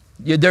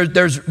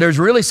 There's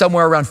really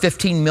somewhere around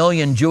 15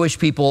 million Jewish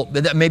people,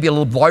 maybe a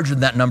little larger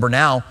than that number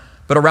now,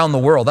 but around the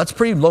world. That's a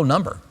pretty low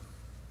number.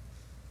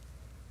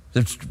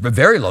 It's a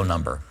very low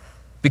number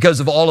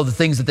because of all of the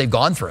things that they've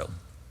gone through.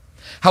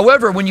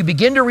 However, when you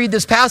begin to read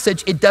this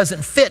passage, it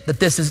doesn't fit that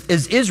this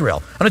is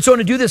Israel. And I just want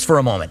to do this for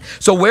a moment.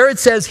 So where it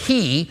says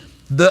he,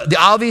 the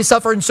obvious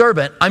suffering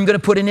servant, I'm going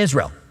to put in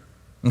Israel.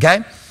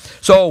 Okay?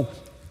 So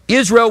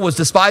Israel was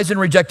despised and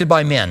rejected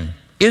by men.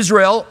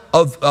 Israel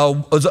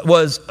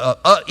was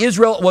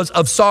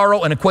of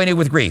sorrow and acquainted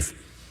with grief.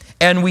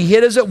 And we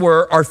hid, as it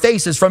were, our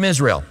faces from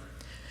Israel.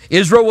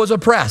 Israel was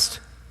oppressed,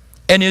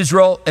 and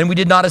we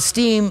did not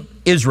esteem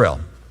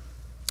Israel.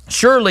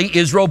 Surely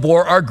Israel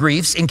bore our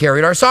griefs and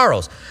carried our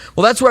sorrows.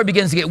 Well, that's where it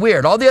begins to get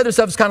weird. All the other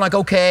stuff is kind of like,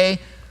 okay,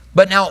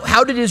 but now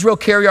how did Israel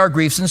carry our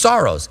griefs and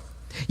sorrows?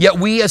 Yet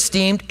we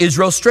esteemed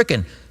Israel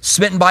stricken,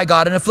 smitten by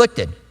God, and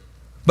afflicted.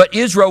 But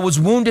Israel was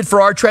wounded for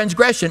our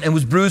transgression and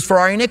was bruised for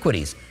our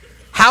iniquities.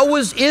 How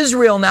was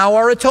Israel now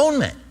our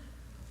atonement?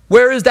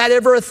 Where is that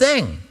ever a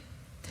thing?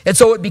 And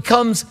so it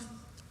becomes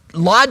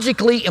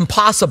logically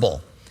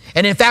impossible.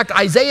 And in fact,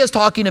 Isaiah is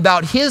talking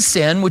about his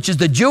sin, which is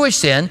the Jewish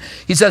sin.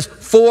 He says,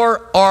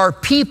 for our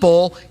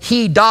people,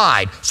 he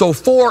died. So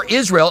for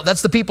Israel,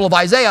 that's the people of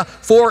Isaiah,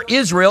 for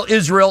Israel,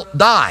 Israel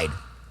died.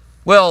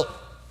 Well,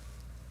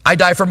 I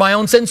die for my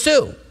own sins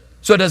too.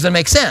 So it doesn't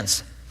make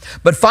sense.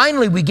 But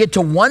finally, we get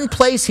to one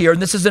place here,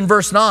 and this is in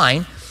verse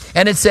 9,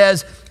 and it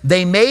says,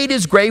 they made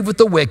his grave with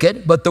the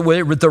wicked, but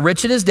with the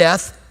rich in his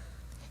death,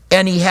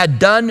 and he had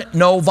done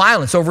no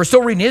violence. So if we're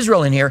still reading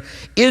Israel in here,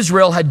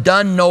 Israel had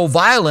done no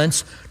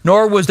violence,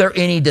 nor was there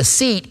any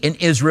deceit in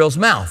Israel's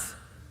mouth.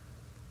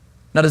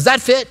 Now, does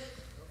that fit?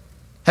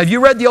 Have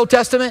you read the Old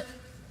Testament?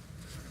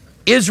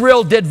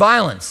 Israel did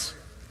violence,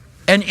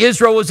 and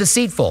Israel was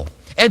deceitful,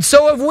 and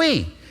so have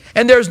we.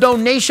 And there's no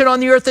nation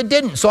on the earth that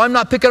didn't. So I'm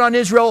not picking on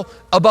Israel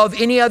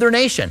above any other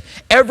nation.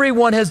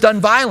 Everyone has done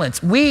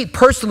violence. We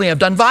personally have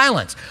done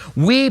violence.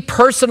 We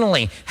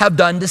personally have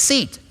done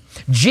deceit.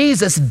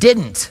 Jesus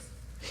didn't.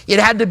 It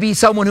had to be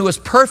someone who was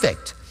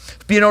perfect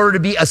in order to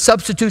be a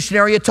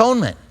substitutionary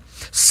atonement.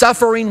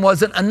 Suffering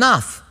wasn't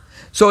enough.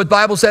 So the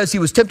Bible says he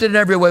was tempted in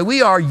every way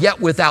we are, yet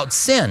without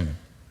sin.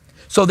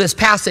 So this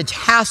passage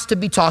has to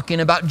be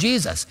talking about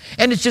Jesus.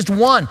 And it's just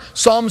one.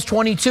 Psalms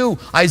 22,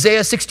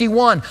 Isaiah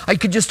 61. I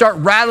could just start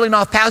rattling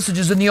off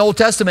passages in the Old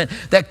Testament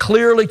that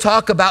clearly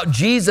talk about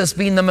Jesus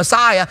being the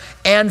Messiah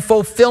and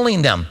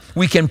fulfilling them.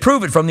 We can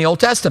prove it from the Old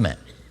Testament.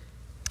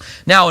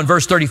 Now in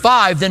verse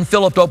 35, then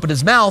Philip opened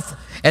his mouth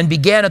and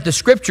began at the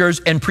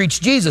scriptures and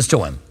preached Jesus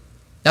to him.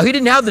 Now he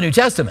didn't have the New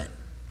Testament.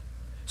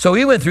 So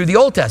he went through the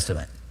Old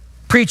Testament,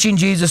 preaching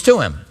Jesus to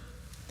him.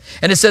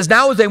 And it says,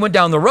 now as they went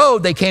down the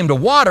road, they came to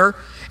water,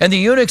 and the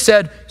eunuch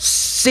said,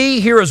 see,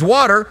 here is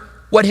water.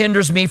 What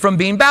hinders me from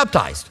being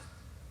baptized?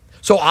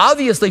 So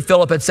obviously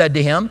Philip had said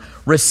to him,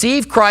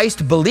 receive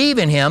Christ, believe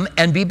in him,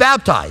 and be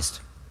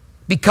baptized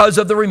because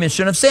of the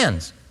remission of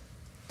sins.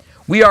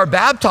 We are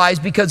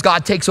baptized because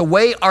God takes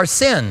away our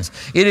sins.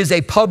 It is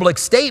a public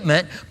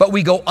statement, but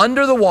we go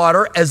under the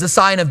water as a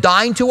sign of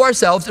dying to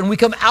ourselves, and we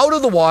come out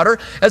of the water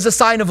as a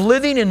sign of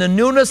living in the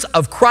newness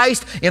of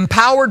Christ,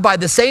 empowered by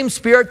the same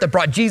Spirit that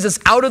brought Jesus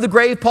out of the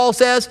grave, Paul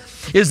says,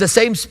 is the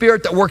same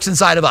Spirit that works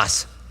inside of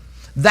us.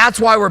 That's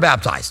why we're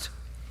baptized.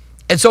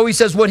 And so he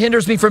says, what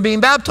hinders me from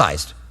being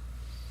baptized?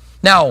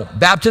 Now,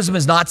 baptism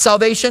is not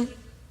salvation.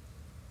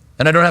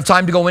 And I don't have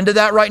time to go into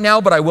that right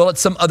now, but I will at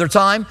some other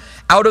time.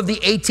 Out of the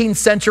 18th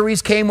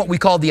centuries came what we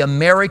call the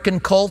American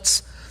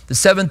cults. the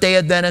Seventh-day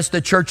Adventists,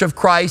 the Church of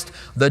Christ,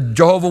 the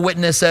Jehovah's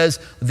Witnesses,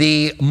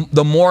 the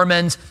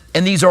Mormons,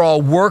 and these are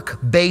all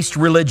work-based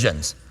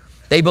religions.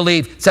 They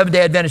believe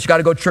Seventh-day Adventists, you got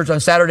to go to church on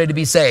Saturday to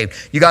be saved.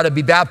 You got to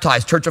be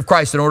baptized, Church of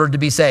Christ, in order to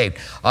be saved.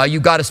 You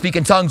got to speak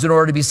in tongues in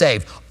order to be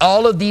saved.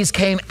 All of these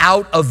came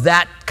out of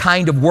that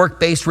kind of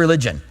work-based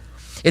religion.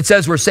 It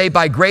says we're saved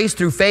by grace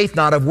through faith,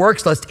 not of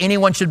works, lest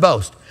anyone should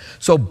boast.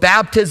 So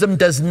baptism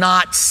does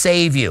not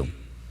save you.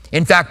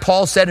 In fact,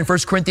 Paul said in 1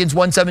 Corinthians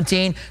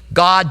 1:17,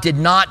 God did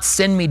not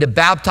send me to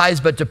baptize,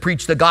 but to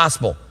preach the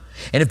gospel.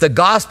 And if the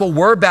gospel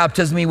were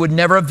baptism, he would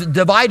never have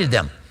divided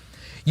them.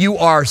 You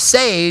are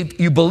saved,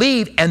 you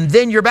believe, and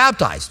then you're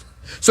baptized.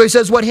 So he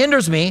says, what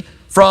hinders me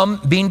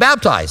from being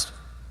baptized?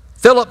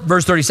 Philip,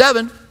 verse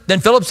 37, then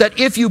Philip said,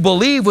 if you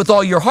believe with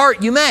all your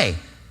heart, you may.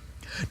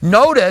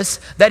 Notice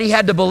that he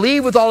had to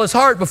believe with all his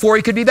heart before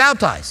he could be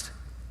baptized.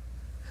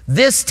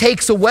 This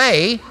takes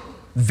away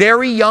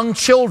very young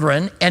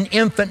children and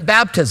infant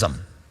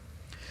baptism.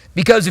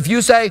 Because if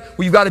you say,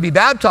 well, you've got to be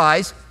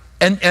baptized,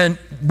 and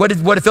what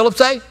did Philip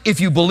say?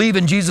 If you believe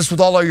in Jesus with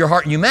all of your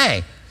heart, you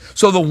may.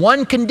 So the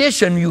one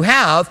condition you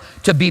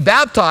have to be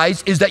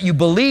baptized is that you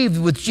believe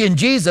in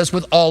Jesus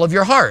with all of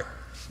your heart.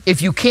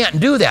 If you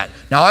can't do that.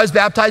 Now, I was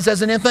baptized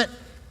as an infant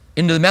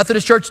into the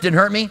Methodist church. It didn't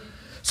hurt me.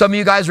 Some of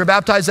you guys were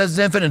baptized as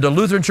an infant into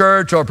Lutheran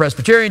church or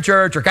Presbyterian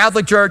church or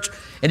Catholic church,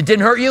 and it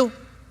didn't hurt you,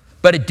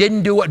 but it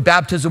didn't do what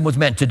baptism was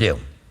meant to do.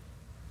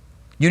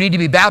 You need to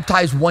be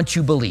baptized once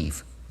you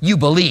believe. You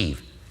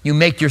believe. You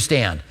make your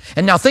stand.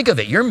 And now think of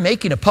it. You're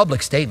making a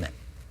public statement.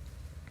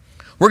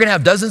 We're going to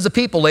have dozens of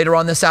people later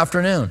on this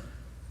afternoon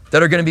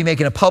that are going to be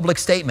making a public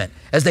statement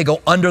as they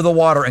go under the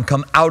water and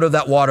come out of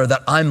that water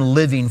that I'm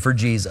living for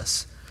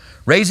Jesus.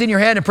 Raising your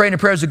hand and praying a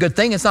prayer is a good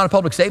thing. It's not a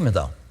public statement,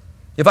 though.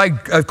 If I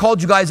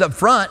called you guys up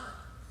front,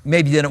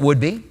 maybe then it would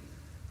be.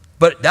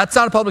 But that's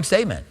not a public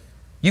statement.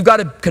 You've got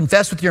to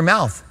confess with your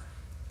mouth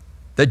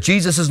that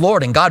Jesus is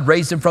Lord and God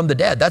raised him from the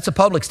dead. That's a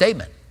public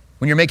statement.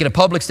 When you're making a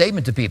public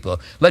statement to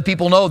people, let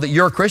people know that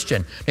you're a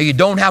Christian. Now, you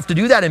don't have to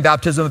do that in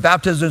baptism.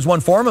 Baptism is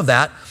one form of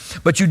that.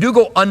 But you do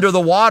go under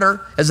the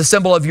water as a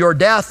symbol of your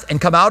death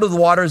and come out of the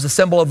water as a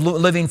symbol of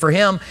living for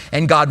him.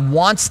 And God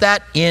wants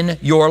that in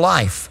your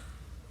life.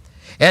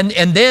 And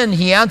then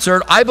he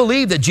answered, I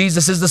believe that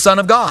Jesus is the Son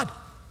of God.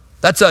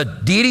 That's a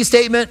deity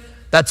statement.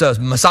 That's a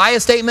Messiah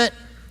statement.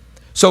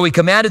 So he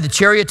commanded the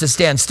chariot to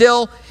stand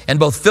still, and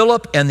both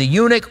Philip and the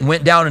eunuch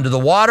went down into the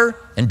water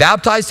and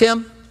baptized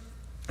him.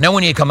 Now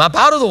when he had come up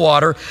out of the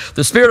water,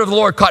 the Spirit of the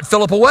Lord caught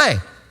Philip away,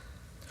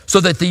 so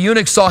that the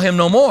eunuch saw him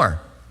no more.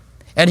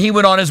 And he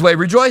went on his way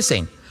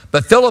rejoicing.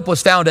 But Philip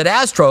was found at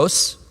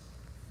Astros,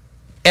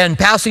 and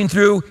passing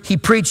through, he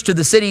preached to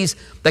the cities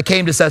that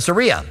came to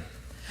Caesarea.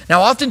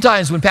 Now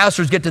oftentimes when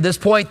pastors get to this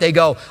point, they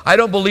go, I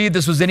don't believe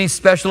this was any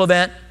special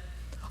event.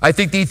 I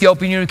think the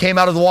Ethiopian eunuch came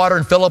out of the water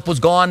and Philip was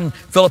gone.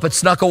 Philip had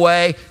snuck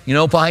away,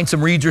 behind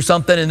some reeds or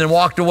something and then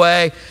walked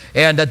away.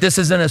 And that this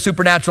isn't a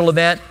supernatural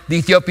event. The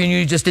Ethiopian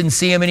eunuch just didn't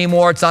see him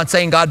anymore. It's not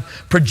saying God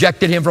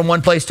projected him from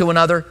one place to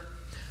another.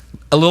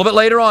 A little bit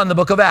later on in the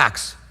book of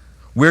Acts,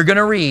 we're going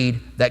to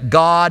read that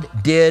God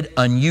did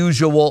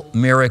unusual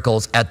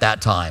miracles at that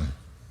time.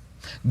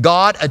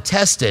 God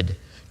attested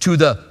to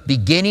the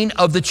beginning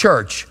of the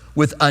church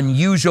with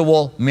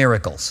unusual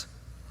miracles.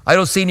 I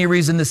don't see any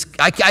reason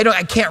I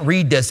can't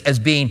read this as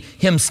being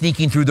him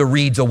sneaking through the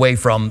reeds away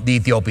from the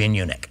Ethiopian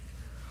eunuch.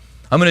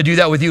 I'm going to do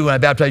that with you when I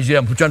baptize you.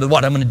 I'm put you under the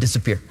water. I'm going to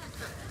disappear.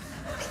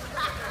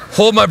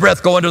 Hold my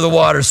breath, go under the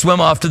water,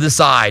 swim off to the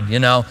side,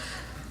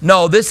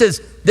 No, this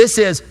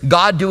is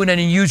God doing an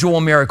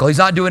unusual miracle. He's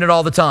not doing it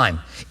all the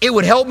time. It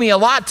would help me a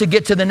lot to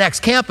get to the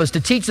next campus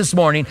to teach this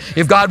morning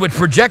if God would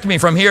project me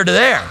from here to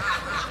there.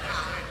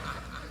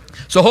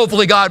 So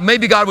hopefully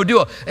maybe God would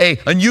do a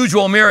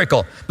unusual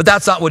miracle, but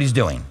that's not what he's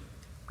doing.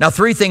 Now,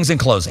 3 things in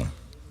closing.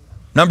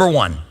 Number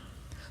 1,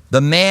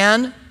 the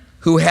man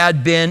who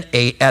had been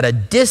at a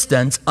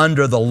distance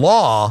under the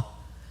law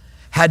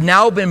had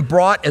now been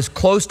brought as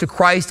close to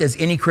Christ as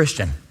any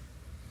Christian.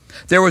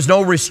 There was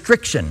no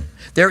restriction.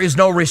 There is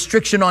no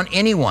restriction on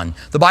anyone.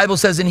 The Bible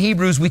says in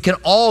Hebrews, we can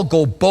all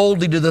go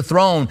boldly to the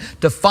throne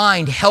to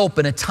find help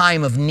in a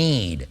time of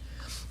need.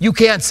 You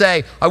can't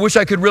say, I wish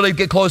I could really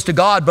get close to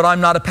God, but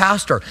I'm not a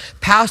pastor.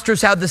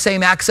 Pastors have the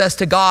same access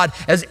to God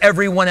as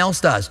everyone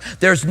else does.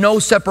 There's no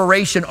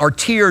separation or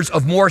tiers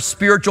of more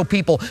spiritual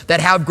people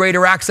that have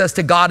greater access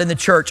to God in the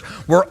church.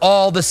 We're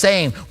all the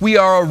same. We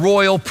are a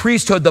royal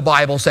priesthood, the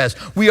Bible says.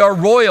 We are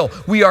royal.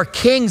 We are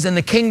kings in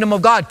the kingdom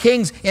of God,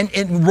 kings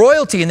in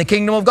royalty in the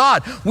kingdom of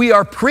God. We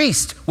are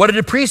priests. What did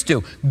a priest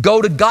do?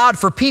 Go to God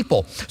for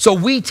people. So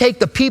I take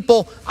the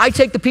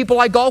people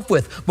I golf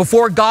with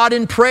before God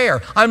in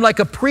prayer. I'm like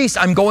a priest,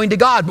 I'm going to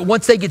God. But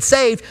once they get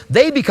saved,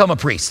 they become a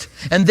priest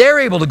and they're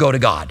able to go to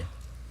God.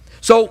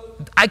 So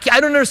I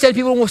don't understand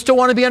people who still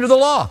want to be under the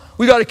law.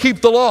 We got to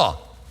keep the law.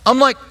 I'm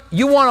like,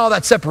 you want all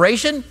that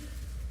separation?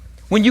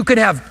 When you can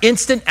have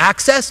instant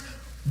access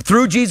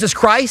through Jesus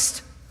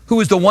Christ, who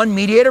is the one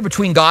mediator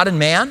between God and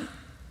man?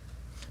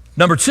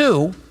 Number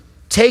 2,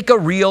 take a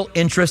real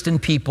interest in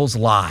people's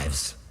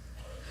lives.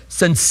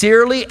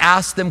 Sincerely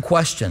ask them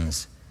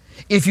questions.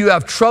 If you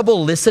have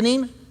trouble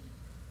listening,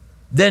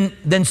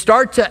 then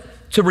start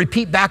to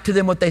repeat back to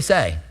them what they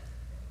say.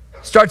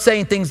 Start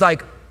saying things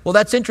like, well,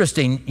 that's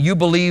interesting. You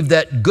believe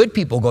that good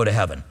people go to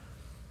heaven.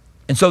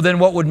 And so then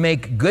what would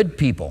make good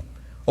people?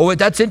 Oh,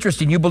 that's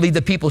interesting. You believe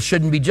that people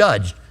shouldn't be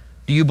judged.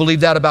 Do you believe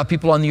that about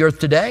people on the earth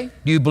today?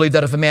 Do you believe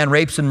that if a man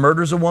rapes and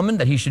murders a woman,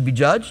 that he should be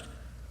judged?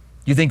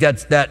 Do you think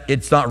that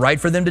it's not right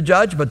for them to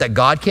judge, but that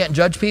God can't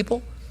judge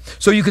people?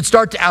 So you could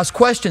start to ask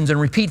questions and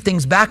repeat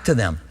things back to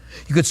them.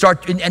 You could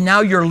start, and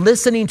now you're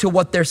listening to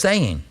what they're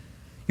saying.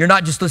 You're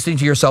not just listening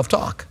to yourself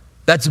talk.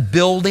 That's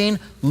building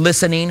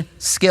listening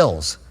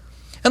skills.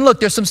 And look,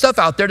 there's some stuff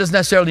out there that doesn't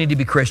necessarily need to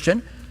be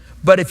Christian,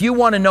 but if you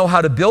want to know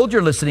how to build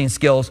your listening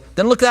skills,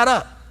 then look that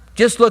up.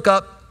 Just look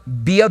up,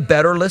 be a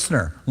better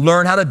listener.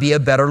 Learn how to be a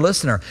better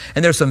listener.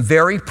 And there's some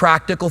very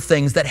practical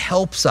things that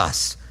helps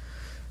us.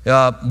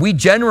 We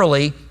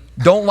generally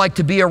don't like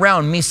to be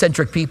around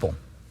me-centric people.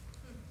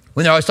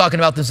 When they're always talking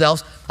about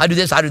themselves, I do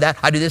this, I do that,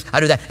 I do this, I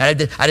do that, I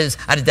do this, I do this,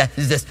 I did that,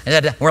 this,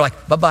 and that. We're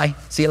like, bye-bye,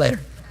 see you later.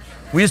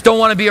 We just don't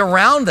want to be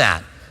around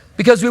that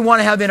because we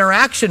want to have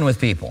interaction with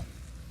people.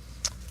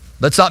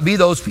 Let's not be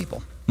those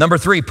people. Number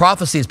 3,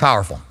 prophecy is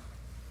powerful.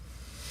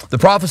 The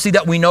prophecy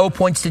that we know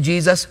points to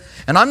Jesus.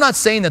 And I'm not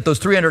saying that those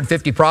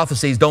 350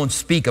 prophecies don't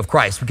speak of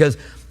Christ, because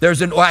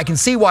I can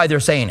see why they're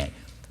saying it.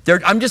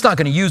 I'm just not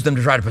going to use them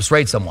to try to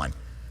persuade someone,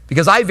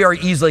 because I very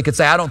easily could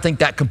say, I don't think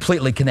that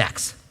completely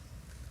connects.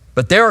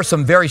 But there are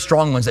some very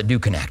strong ones that do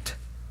connect.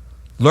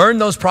 Learn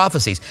those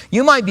prophecies.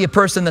 You might be a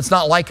person that's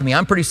not like me.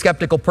 I'm a pretty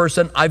skeptical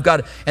person.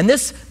 And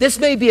this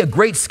may be a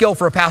great skill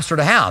for a pastor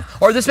to have,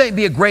 or this may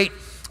be a great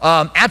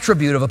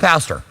attribute of a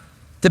pastor,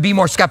 to be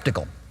more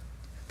skeptical.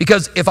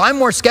 Because if I'm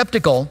more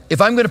skeptical, if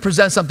I'm going to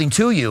present something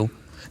to you,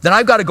 then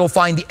I've got to go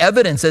find the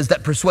evidences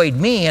that persuade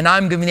me, and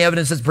I'm giving the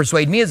evidences that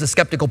persuade me as a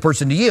skeptical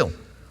person to you.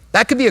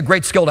 That could be a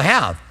great skill to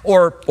have,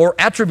 or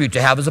attribute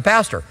to have as a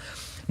pastor.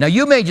 Now,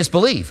 you may just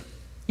believe.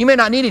 You may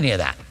not need any of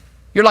that.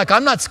 You're like,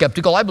 I'm not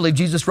skeptical. I believe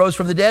Jesus rose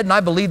from the dead, and I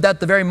believe that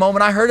the very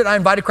moment I heard it. I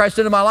invited Christ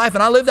into my life,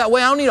 and I live that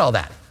way. I don't need all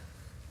that.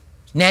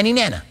 Nanny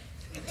nana.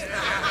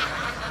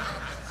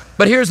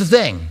 But here's the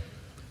thing.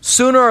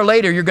 Sooner or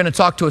later, you're going to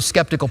talk to a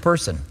skeptical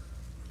person.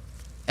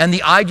 And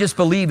the I just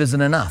believe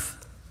isn't enough.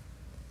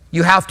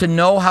 You have to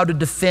know how to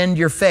defend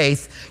your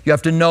faith. You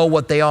have to know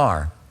what they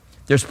are.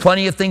 There's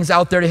plenty of things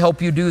out there to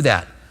help you do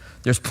that.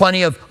 There's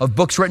plenty of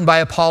books written by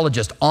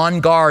apologists. On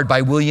Guard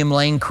by William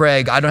Lane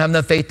Craig. I Don't Have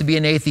Enough Faith to Be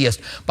an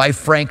Atheist by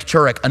Frank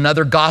Turek.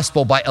 Another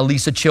Gospel by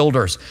Elisa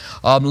Childers.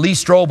 Lee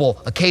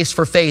Strobel, A Case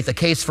for Faith, A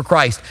Case for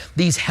Christ.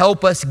 These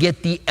help us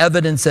get the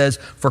evidences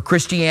for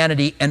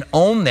Christianity and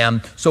own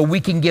them so we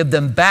can give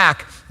them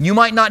back. You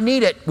might not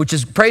need it, which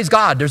is, praise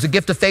God, there's a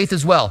gift of faith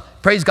as well.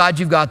 Praise God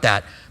you've got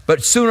that.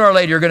 But sooner or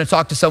later, you're going to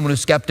talk to someone who's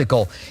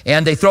skeptical,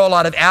 and they throw a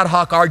lot of ad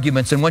hoc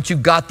arguments, and once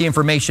you've got the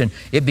information,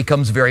 it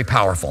becomes very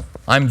powerful.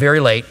 I'm very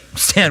late.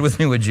 Stand with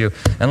me, would you?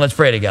 And let's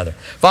pray together.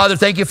 Father,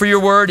 thank you for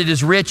your word. It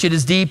is rich, it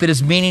is deep, it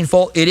is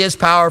meaningful, it is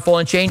powerful,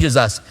 and changes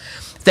us.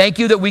 Thank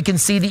you that we can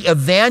see the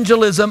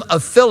evangelism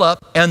of Philip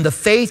and the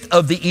faith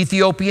of the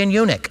Ethiopian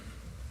eunuch.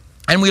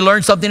 And we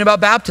learned something about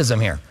baptism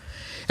here.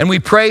 And we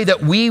pray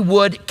that we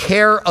would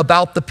care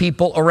about the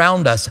people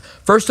around us.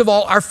 First of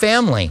all, our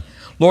family.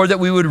 Lord,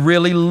 that we would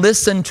really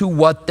listen to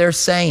what they're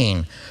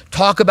saying.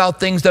 Talk about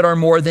things that are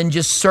more than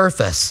just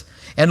surface.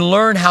 And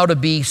learn how to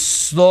be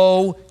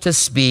slow to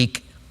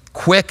speak,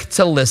 quick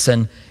to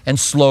listen, and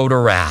slow to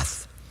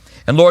wrath.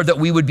 And Lord, that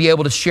we would be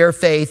able to share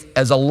faith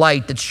as a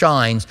light that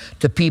shines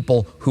to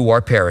people who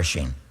are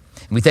perishing.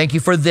 And we thank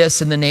you for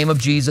this. In the name of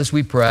Jesus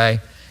we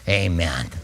pray. Amen.